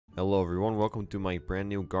Hello everyone, welcome to my brand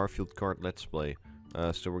new Garfield Kart Let's Play.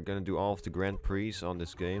 So we're gonna do all of the Grand Prix on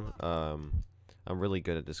this game. I'm really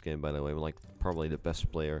good at this game, by the way. I'm like probably the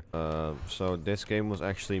best player. So this game was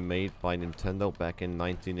actually made by Nintendo back in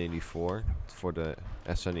 1984 for the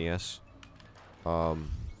SNES.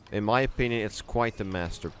 In my opinion, it's quite a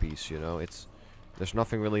masterpiece, you know? There's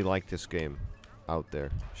nothing really like this game out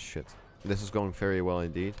there. Shit. This is going very well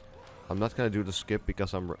indeed. I'm not gonna do the skip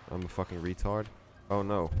because I'm a fucking retard. Oh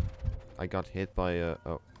no, I got hit by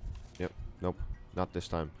oh, yep, nope, not this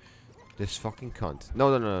time. This fucking cunt.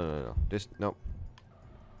 No. Nope.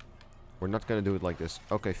 We're not gonna do it like this.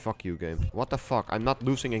 Okay, fuck you, game. What the fuck? I'm not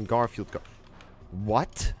losing in Garfield Kart.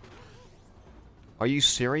 What? Are you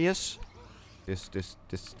serious? This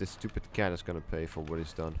stupid cat is gonna pay for what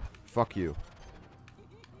he's done. Fuck you.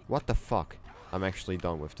 What the fuck? I'm actually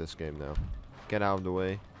done with this game now. Get out of the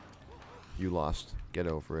way. You lost. Get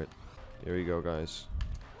over it. Here we go, guys.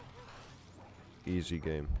 Easy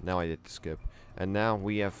game. Now I did the skip. And now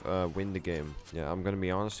we have win the game. Yeah, I'm gonna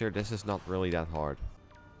be honest here. This is not really that hard.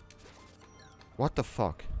 What the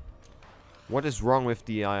fuck? What is wrong with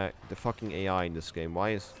the fucking AI in this game?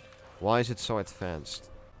 Why is it so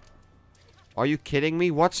advanced? Are you kidding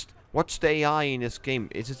me? What's the AI in this game?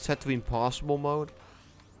 Is it set to impossible mode?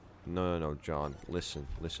 No, John. Listen,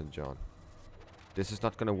 John. This is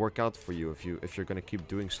not gonna work out for you if you're gonna keep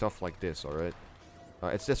doing stuff like this, alright?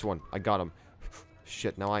 It's this one. I got him.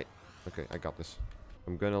 Shit, now okay, I got this.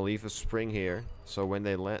 I'm gonna leave a spring here, so when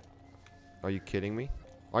they land... Are you kidding me?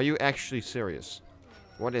 Are you actually serious?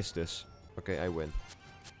 What is this? Okay, I win.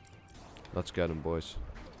 Let's get him, boys.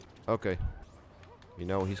 Okay. You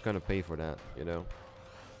know, he's gonna pay for that, you know?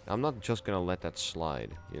 I'm not just gonna let that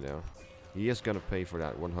slide, you know? He is gonna pay for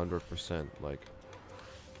that 100%, like...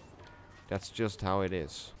 That's just how it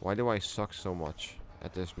is. Why do I suck so much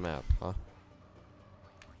at this map, huh?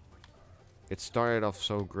 It started off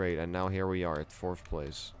so great, and now here we are at 4th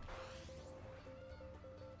place.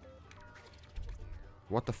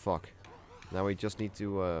 What the fuck? Now we just need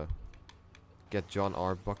to, get John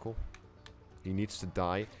Arbuckle. He needs to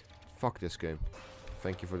die. Fuck this game.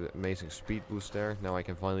 Thank you for the amazing speed boost there. Now I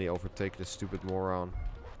can finally overtake this stupid moron.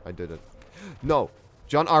 I did it. No!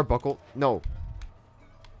 John Arbuckle! No!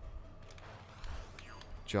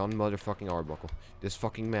 John motherfucking Arbuckle. This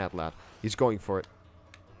fucking mad lad. He's going for it.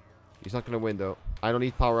 He's not gonna win though. I don't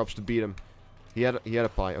need power-ups to beat him. He had a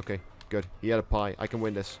pie. Okay, good. He had a pie. I can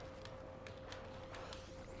win this.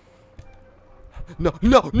 No.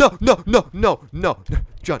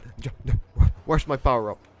 John, no. Where's my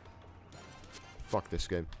power-up? Fuck this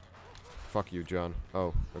game. Fuck you, John.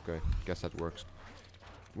 Oh, okay. Guess that works.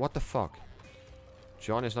 What the fuck?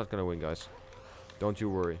 John is not gonna win, guys. Don't you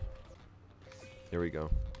worry. Here we go.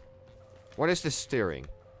 What is this steering?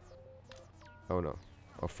 Oh no.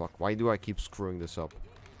 Oh fuck. Why do I keep screwing this up?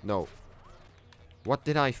 No. What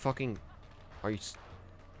did I fucking... Are you...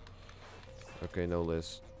 Okay, no,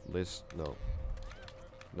 Liz. Liz, no.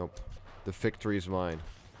 Nope. The victory is mine.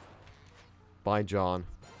 Bye, John.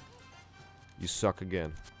 You suck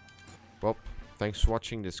again. Well, thanks for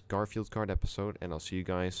watching this Garfield Kart episode, and I'll see you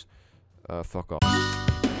guys. Fuck off.